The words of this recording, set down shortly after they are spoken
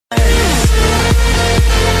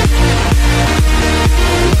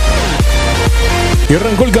Y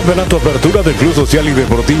arrancó el campeonato Apertura del Club Social y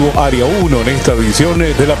Deportivo Área 1 en esta edición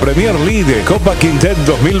de la Premier League Copa QUIMTEC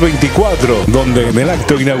 2024, donde en el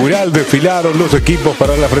acto inaugural desfilaron los equipos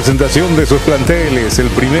para la presentación de sus planteles. El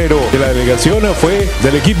primero de la delegación fue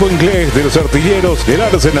del equipo inglés de los artilleros del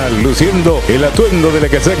Arsenal, luciendo el atuendo de la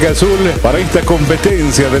casaca azul para esta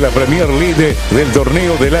competencia de la Premier League del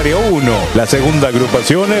torneo del Área 1. La segunda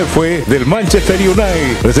agrupación fue del Manchester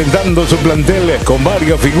United, presentando su plantel con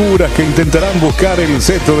varias figuras que intentarán buscar el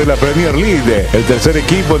cetro de la Premier League. El tercer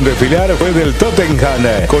equipo en desfilar fue del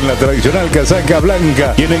Tottenham, con la tradicional casaca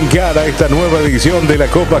blanca, quien encara esta nueva edición de la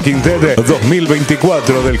Copa QUIMTEC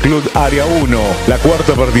 2024 del Club Área 1. La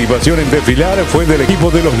cuarta participación en desfilar fue del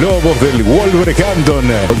equipo de los Lobos del Wolverhampton,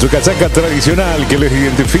 con su casaca tradicional que les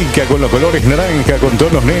identifica con los colores naranja con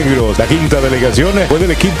tonos negros. La quinta delegación fue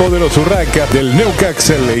del equipo de los Urracas del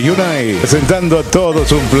Newcastle United, presentando a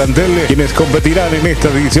todos un plantel quienes competirán en esta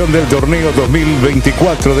edición del torneo 2024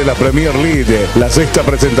 de la Premier League. La sexta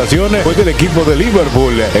presentación fue del equipo de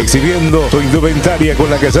Liverpool, exhibiendo su indumentaria con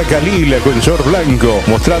la casaca lila con short blanco,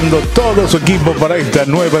 mostrando todo su equipo para esta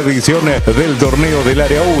nueva edición del torneo del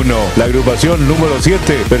Área 1. La agrupación número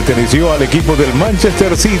 7 perteneció al equipo del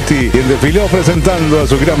Manchester City, quien desfiló presentando a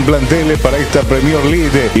su gran plantel para esta Premier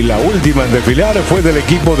League. Y la última en desfilar fue del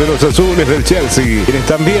equipo de los azules del Chelsea, quienes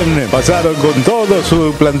también pasaron con todo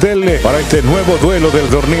su plantel para este nuevo duelo del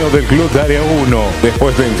torneo del Club de Área 1.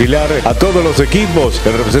 Después de enfilar a todos los equipos,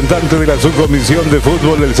 el representante de la subcomisión de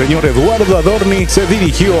fútbol, el señor Eduardo Adorni, se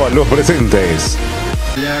dirigió a los presentes.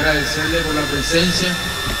 Quería agradecerle por la presencia.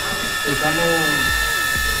 Estamos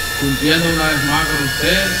cumpliendo una vez más con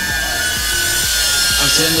ustedes,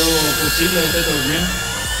 haciendo posible este torneo.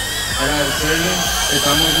 Agradecerle.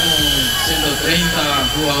 Estamos como 130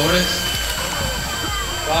 jugadores.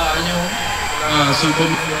 Cada año la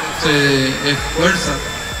subcomisión se esfuerza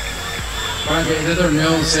para que este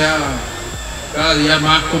torneo sea cada día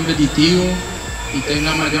más competitivo y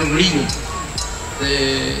tenga mayor brillo.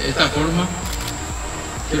 De esta forma,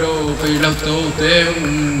 quiero pedirle a todos ustedes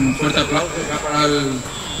un fuerte aplauso acá para el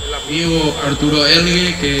amigo Arturo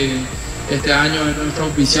Elgue, que este año es nuestro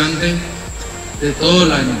auspiciante de todo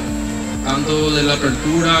el año, tanto de la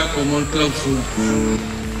apertura como el clausura.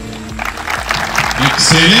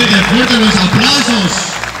 Excelente, fuerte los aplausos.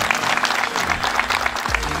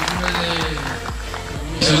 En nombre de la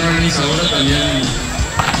comisión organizadora también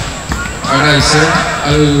agradecer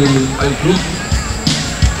al club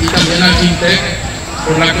y también al QUIMTEC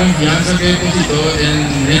por la confianza que depositó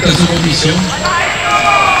en esta subcomisión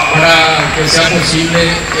para que sea posible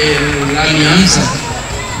la alianza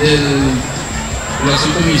de la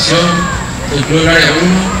subcomisión del Club Área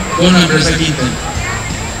 1 con la empresa QUIMTEC.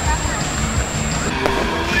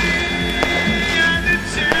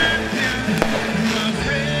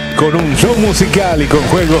 Con un show musical y con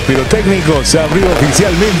juegos pirotécnicos se abrió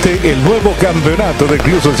oficialmente el nuevo campeonato del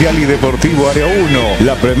Club Social y Deportivo Área 1,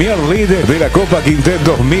 la Premier League de la Copa QUIMTEC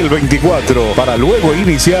 2024, para luego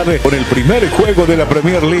iniciar con el primer juego de la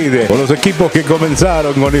Premier League, con los equipos que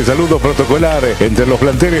comenzaron con el saludo protocolar entre los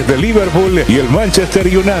planteles de Liverpool y el Manchester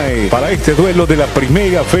United, para este duelo de la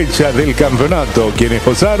primera fecha del campeonato, quienes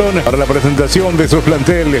posaron para la presentación de sus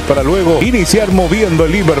planteles para luego iniciar moviendo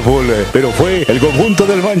el Liverpool, pero fue el conjunto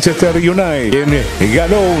del Manchester United quien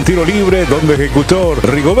ganó un tiro libre donde ejecutó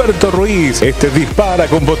Rigoberto Ruiz. Este dispara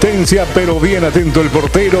con potencia, pero bien atento el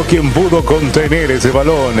portero, quien pudo contener ese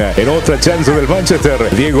balón. En otra chance del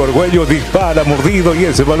Manchester, Diego Argüello dispara mordido y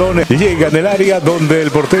ese balón llega en el área donde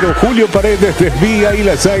el portero Julio Paredes desvía y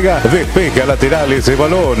la saga despeja lateral ese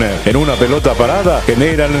balón. En una pelota parada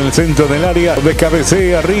generan en el centro del área donde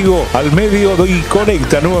cabecea Rigo al medio y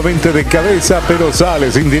conecta nuevamente de cabeza, pero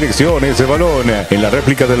sale sin dirección ese balón. En la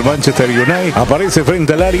réplica del Manchester United aparece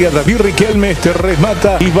frente al área David Riquelme, este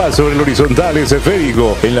remata y va sobre el horizontal ese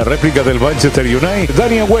esférico. En la réplica del Manchester United,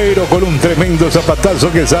 Dani Agüero con un tremendo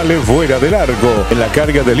zapatazo que sale fuera del arco. En la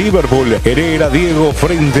carga de Liverpool, Herrera Diego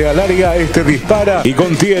frente al área, este dispara y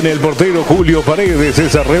contiene el portero Julio Paredes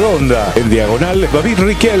esa redonda. En diagonal, David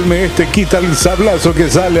Riquelme, este quita el sablazo que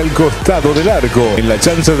sale al costado del arco. En la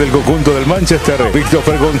chance del conjunto del Manchester,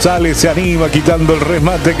 Christopher González se anima quitando el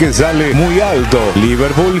remate que sale muy alto.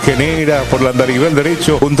 Liverpool genera por la andarivel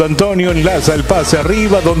derecho junto a Antonio, enlaza el pase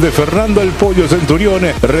arriba donde Fernando el Pollo Centurión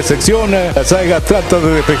resecciona, la saga trata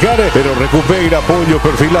de despejar pero recupera Pollo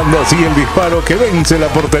perfilando así el disparo que vence la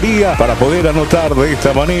portería para poder anotar de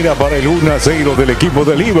esta manera para el 1-0 del equipo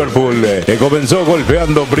de Liverpool, que comenzó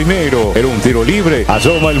golpeando primero. Era un tiro libre,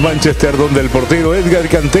 asoma el Manchester donde el portero Edgar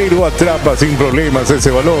Cantero atrapa sin problemas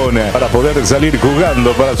ese balón para poder salir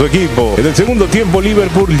jugando para su equipo. En el segundo tiempo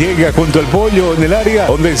Liverpool llega junto al Pollo en el área,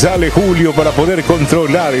 donde sale Julio para poder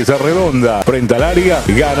controlar esa redonda. Frente al área,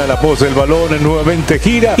 gana la pose el balón, nuevamente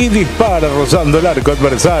gira y dispara rozando el arco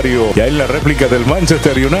adversario. Ya en la réplica del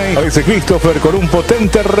Manchester United, aparece Christopher con un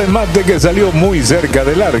potente remate que salió muy cerca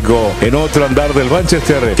del arco. En otro andar del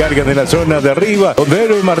Manchester, cargan en la zona de arriba, donde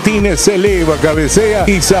Héroe Martínez se eleva, cabecea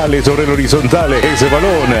y sale sobre el horizontal ese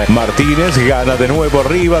balón. Martínez gana de nuevo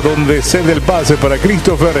arriba, donde cede el pase para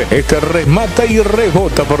Christopher. Este remata y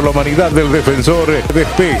rebota por la humanidad del defensor.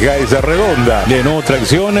 Despeja esa redonda. En otra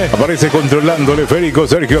acción, aparece controlando el esférico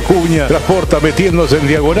Sergio Acuña. Transporta metiéndose en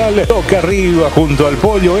diagonal. Toca arriba junto al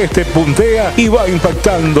pollo. Este puntea y va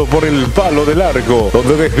impactando por el palo del arco,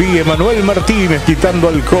 donde desvíe Manuel Martínez, quitando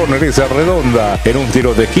al córner esa redonda. En un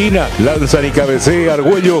tiro de esquina, lanzan y cabecea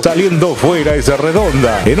Argüello, saliendo fuera esa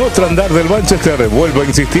redonda. En otro andar del Manchester, vuelve a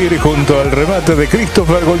insistir junto al remate de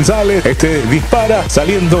Christopher González. Este dispara,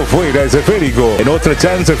 saliendo fuera ese esférico. En otra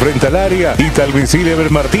chance frente al área, quita el misil Ever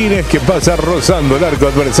Martínez, que pasa rozando el arco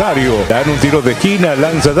adversario. Dan un tiro de esquina,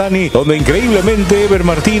 lanza Dani, donde increíblemente Ever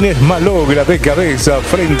Martínez malogra de cabeza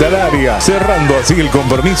frente al área, cerrando así el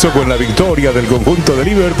compromiso con la victoria del conjunto de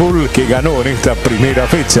Liverpool, que ganó en esta primera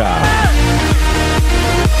fecha.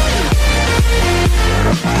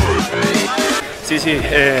 Sí,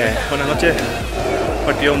 buenas noches.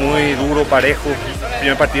 Partido muy duro, parejo,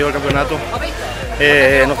 primer partido del campeonato.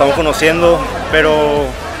 Nos estamos conociendo, pero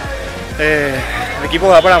el equipo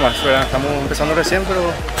da para más, ¿verdad? Estamos empezando recién, pero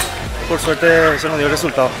por suerte se nos dio el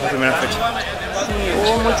resultado la primera fecha. Sí,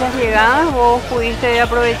 hubo muchas llegadas, vos pudiste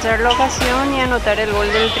aprovechar la ocasión y anotar el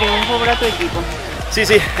gol del triunfo para tu equipo. Sí,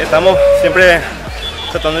 estamos siempre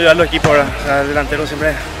tratando de ayudar a los equipos, ¿verdad? O sea, el delantero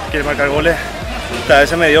siempre quiere marcar goles. Esta vez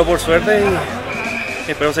se me dio por suerte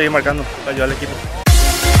y espero seguir marcando para ayudar al equipo.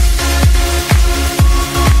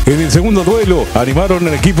 En el segundo duelo, animaron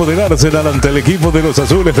el equipo del Arsenal ante el equipo de los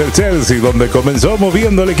azules del Chelsea, donde comenzó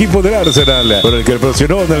moviendo el equipo del Arsenal, por el que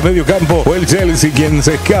presionó en el medio campo fue el Chelsea, quien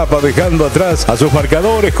se escapa dejando atrás a sus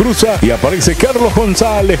marcadores, cruza y aparece Carlos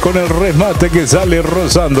González con el remate que sale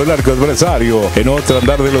rozando el arco adversario. En otro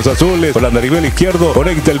andar de los azules, por el andarivel izquierdo,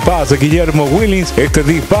 conecta el pase Guillermo Willings, este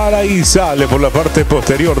dispara y sale por la parte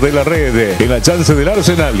posterior de la red. En la chance del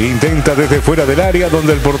Arsenal, intenta desde fuera del área,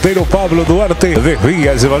 donde el portero Pablo Duarte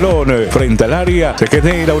desvía ese balón frente al área. Se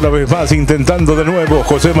genera una vez más, intentando de nuevo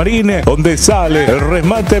José Marín, donde sale el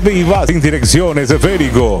remate y va sin dirección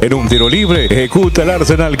esférico. En un tiro libre, ejecuta el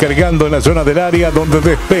Arsenal cargando en la zona del área, donde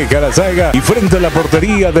despeja la saga y frente a la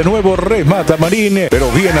portería de nuevo remata Marín, pero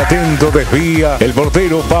bien atento, desvía el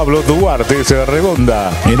portero Pablo Duarte, se redonda.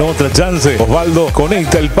 En otra chance, Osvaldo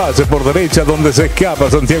conecta el pase por derecha, donde se escapa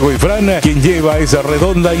Santiago Ifrán, quien lleva esa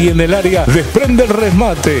redonda y en el área desprende el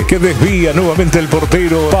remate que desvía nuevamente el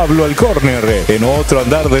portero Pablo al córner. En otro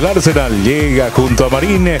andar del Arsenal, llega junto a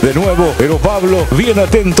Marín de nuevo, pero Pablo bien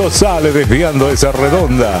atento sale desviando esa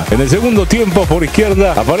redonda. En el segundo tiempo, por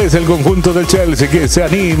izquierda, aparece el conjunto del Chelsea, que se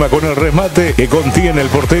anima con el remate que contiene el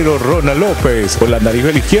portero Ronald López. Por el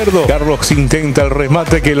andarivel izquierdo, Carlos intenta el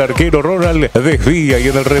remate que el arquero Ronald desvía y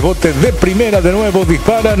en el rebote de primera de nuevo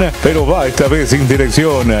disparan, pero va esta vez sin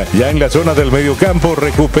dirección. Ya en la zona del mediocampo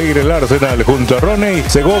recupera el Arsenal junto a Roney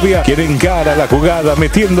Segovia, quien encara la jugada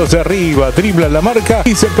metiéndose arriba, dribla la marca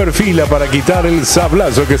y se perfila para quitar el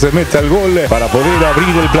sablazo que se mete al gol para poder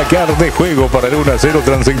abrir el placar de juego para el 1-0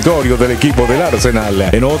 transitorio del equipo del Arsenal.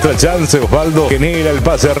 En otra chance, Osvaldo genera el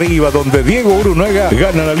pase arriba, donde Diego Urunaga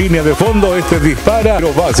gana la línea de fondo, este dispara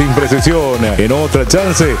pero va sin precisión. En otra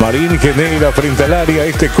chance, Marín genera frente al área,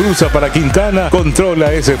 este cruza para Quintana,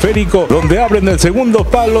 controla ese esférico, donde abren el segundo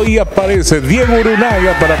palo y aparece Diego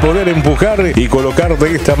Urunaga para poder empujar y colocar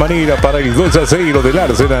de esta manera para el 2-0 del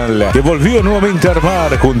Arsenal, que volvió nuevamente a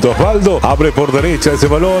armar junto a Osvaldo. Abre por derecha ese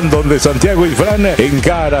balón, donde Santiago Ifrán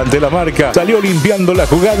encara ante la marca, salió limpiando la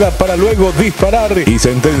jugada para luego disparar y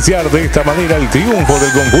sentenciar de esta manera el triunfo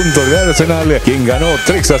del conjunto de Arsenal, quien ganó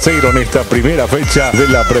 3-0 en esta primera fecha de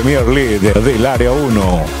la Premier League del Área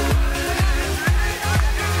 1.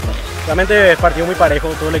 Realmente es partido muy parejo,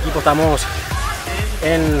 todo el equipo estamos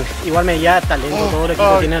en igual medida de talento, todo el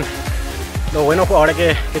equipo tienen los buenos jugadores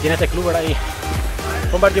que tiene este club, ¿verdad? Y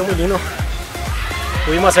fue un partido muy lindo.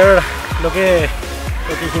 Pudimos hacer lo que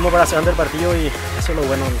hicimos para hacer antes del partido y eso es lo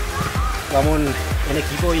bueno. Vamos en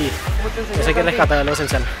equipo y eso hay que rescatar, lo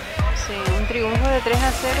esencial. Sí, un triunfo de 3-0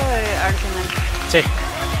 de Arsenal. Sí,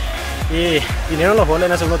 y vinieron los goles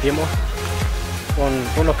en el segundo tiempo.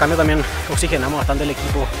 Con los cambios también oxigenamos bastante el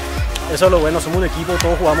equipo. Eso es lo bueno, somos un equipo,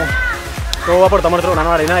 todos jugamos, todos aportamos nuestro grano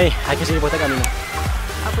de arena y hay que seguir por este camino.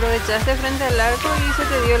 Aprovechaste frente al arco y se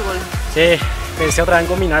te dio el gol. Sí, pensé otra vez en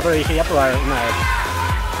combinar, pero dije ya probar una vez.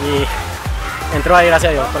 Y entró ahí, gracias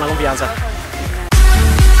a Dios, con la confianza.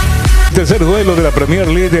 Tercer duelo de la Premier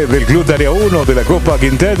League del club de Área 1 de la Copa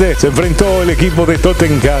QUIMTEC, se enfrentó el equipo de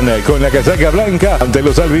Tottenham con la casaca blanca ante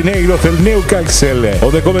los albinegros del Newcastle,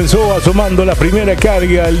 donde comenzó asomando la primera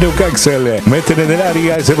carga el Newcastle. Meten en el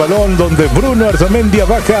área ese balón donde Bruno Arzamendia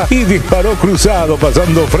baja y disparó cruzado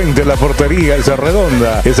pasando frente a la portería esa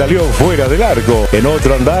redonda que salió fuera del arco. En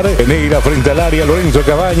otro andar, Neira frente al área, Lorenzo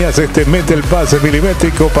Cabañas mete el pase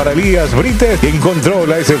milimétrico para Elías Brites y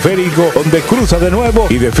controla ese esférico donde cruza de nuevo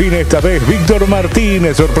y define esta vez Víctor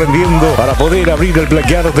Martínez, sorprendiendo para poder abrir el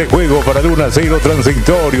placar de juego para el 1-0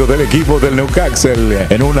 transitorio del equipo del Newcastle.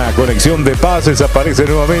 En una conexión de pases aparece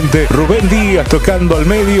nuevamente Rubén Díaz tocando al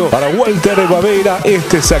medio para Walter Bavera.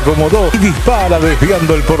 Se acomodó y dispara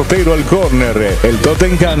desviando el portero al córner. El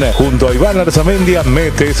Tottenham junto a Iván Arzamendia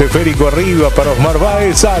mete ese esférico arriba para Osmar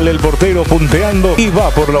Báez. Sale el portero punteando y va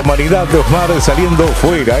por la humanidad de Osmar saliendo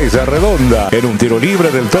fuera esa redonda. En un tiro libre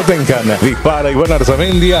del Tottenham dispara Iván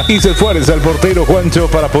Arzamendia y se esfuerza el portero Juancho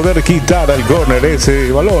para poder quitar al córner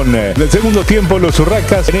ese balón. En el segundo tiempo los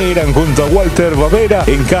urracas generan junto a Walter Bavera,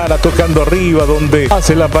 encara tocando arriba donde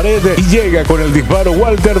hace la pared y llega con el disparo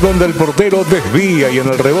Walter donde el portero desvía y en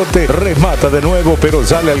el rebote remata de nuevo pero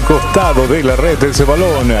sale al costado de la red ese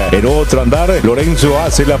balón. En otro andar Lorenzo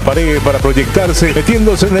hace la pared para proyectarse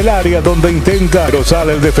metiéndose en el área donde intenta pero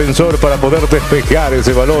sale el defensor para poder despejar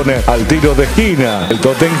ese balón al tiro de esquina. El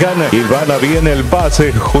Tottenham, Ivana viene el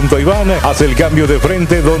pase junto a Iván, hace el cambio de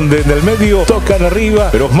frente donde en el medio tocan arriba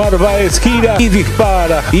pero Osmar Báez gira y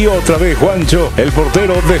dispara y otra vez Juancho, el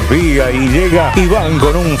portero desvía y llega Iván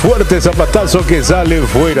con un fuerte zapatazo que sale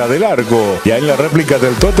fuera del arco. Ya en la réplica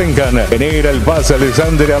del Tottenham genera el pase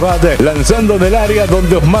Alexander Abad lanzando en el área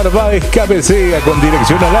donde Osmar Báez cabecea con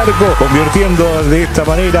dirección al arco, convirtiendo de esta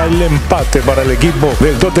manera el empate para el equipo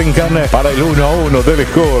del Tottenham para el 1-1 del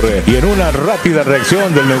score. Y en una rápida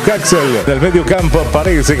reacción del Newcastle del medio campo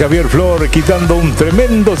aparece Javier Flor quitando un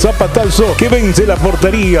tremendo zapatazo que vence la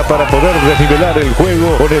portería para poder desnivelar el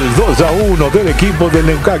juego con el 2-1 del equipo del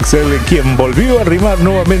Newcastle, quien volvió a arrimar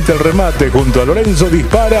nuevamente el remate junto a Lorenzo,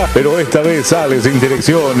 dispara pero esta vez sale sin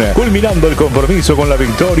dirección, culminando el compromiso con la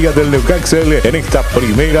victoria del Newcastle en esta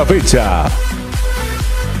primera fecha.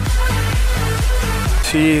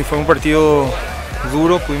 Sí, fue un partido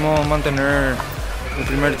duro, pudimos mantener el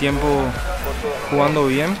primer tiempo jugando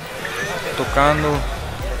bien, tocando,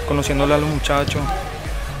 conociéndole a los muchachos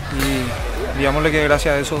y digámosle que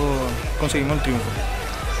gracias a eso conseguimos el triunfo.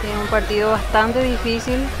 Sí, un partido bastante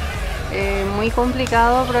difícil, muy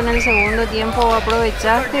complicado, pero en el segundo tiempo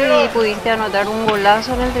aprovechaste y pudiste anotar un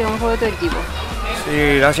golazo en el triunfo de tu equipo.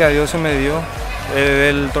 Sí, gracias a Dios se me dio.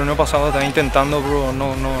 El torneo pasado estaba intentando, pero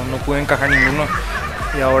no pude encajar ninguno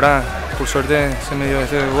y ahora por suerte se me dio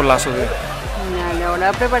ese golazo. Dale, ahora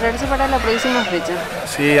a prepararse para la próxima fecha.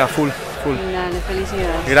 Sí, a full. Dale,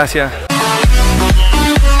 felicidades. Gracias.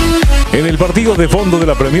 En el partido de fondo de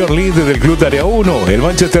la Premier League del club de Área 1, el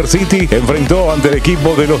Manchester City enfrentó ante el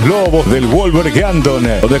equipo de los Lobos del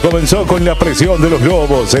Wolverhampton, donde comenzó con la presión de los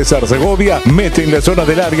Lobos. César Segovia mete en la zona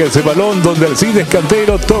del área ese balón donde el Cid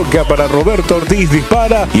Escantero toca para Roberto Ortiz,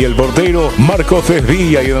 dispara y el portero Marcos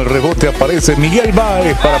desvía y en el rebote aparece Miguel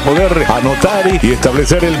Báez para poder anotar y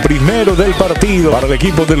establecer el primero del partido para el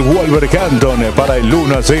equipo del Wolverhampton para el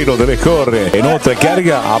 1-0 del score. En otra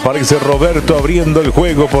carga aparece Roberto abriendo el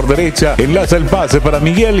juego por derecha, enlaza el pase para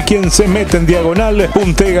Miguel, quien se mete en diagonal,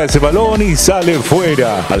 puntea ese balón y sale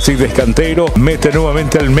fuera. Alcide Escantero mete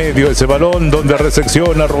nuevamente al medio ese balón donde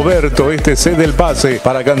recepciona Roberto, cede el pase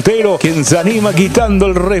para Cantero, quien se anima quitando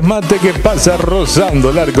el remate que pasa rozando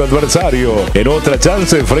el arco adversario. En otra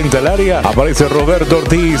chance frente al área aparece Roberto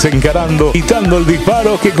Ortiz encarando, quitando el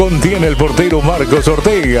disparo que contiene el portero Marcos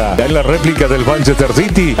Ortega. Ya en la réplica del Manchester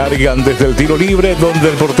City cargan desde el tiro libre donde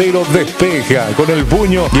el portero despeja con el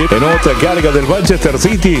puño y en otra carga del Manchester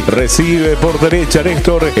City recibe por derecha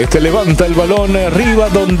Néstor, levanta el balón arriba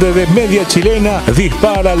donde de media chilena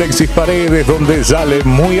dispara Alexis Paredes donde sale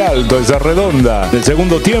muy alto esa redonda. En el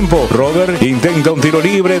segundo tiempo Robert intenta un tiro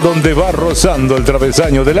libre donde va rozando el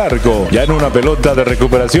travesaño del arco. Ya en una pelota de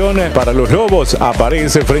recuperación para los Lobos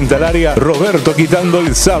aparece frente al área Roberto quitando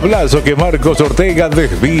el sablazo que Marcos Ortega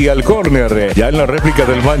desvía al córner. Ya en la réplica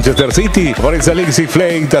del Manchester City aparece Alexis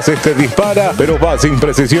Fleitas, dispara pero va sin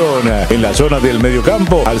precisión. balón en la zona del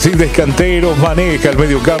mediocampo. Alcides Canteros maneja el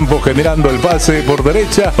mediocampo generando el pase por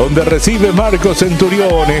derecha, donde recibe Marcos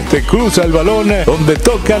Centurión. Este cruza el balón, donde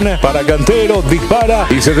tocan para Canteros, dispara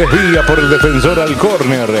y se desvía por el defensor al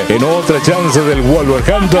córner. En otra chance del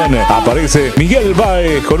Wolverhampton aparece Miguel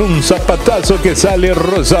Baez con un zapatazo que sale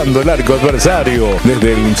rozando el arco adversario.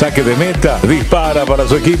 Desde el saque de meta dispara para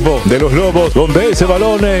su equipo de los Lobos, donde ese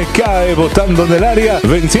balón cae botando en el área,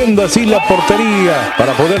 venciendo así la portería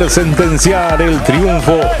para poder sentenciar el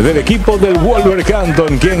triunfo del equipo del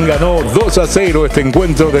Wolverhampton, quien ganó 2-0 este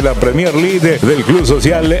encuentro de la Premier League del Club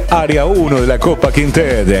Social Área 1 de la Copa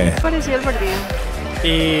QUIMTEC. ¿Qué pareció el partido?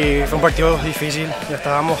 Y fue un partido difícil, ya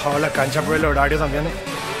estaba mojado la cancha por el horario también.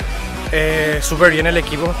 Súper bien el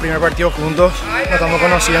equipo, primer partido juntos, nos estamos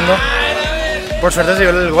conociendo. Por suerte se dio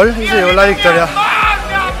el gol y se dio la victoria.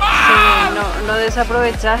 Sí, no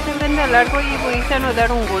desaprovechaste frente al arco y pudiste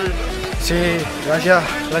anotar un gol. Sí, gracias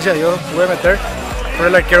a Dios pude meter, pero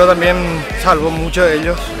el arquero también salvó mucho de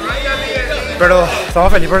ellos. Pero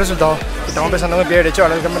estamos felices por el resultado, estamos empezando con el pie derecho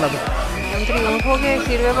ahora el campeonato. Un triunfo que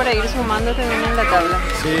sirve para ir sumando también en la tabla.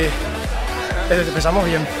 Sí, empezamos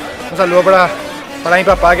bien. Un saludo para mi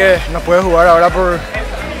papá que no puede jugar ahora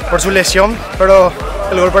por su lesión, pero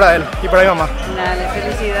el gol para él y para mi mamá. Dale,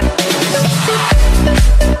 felicidades.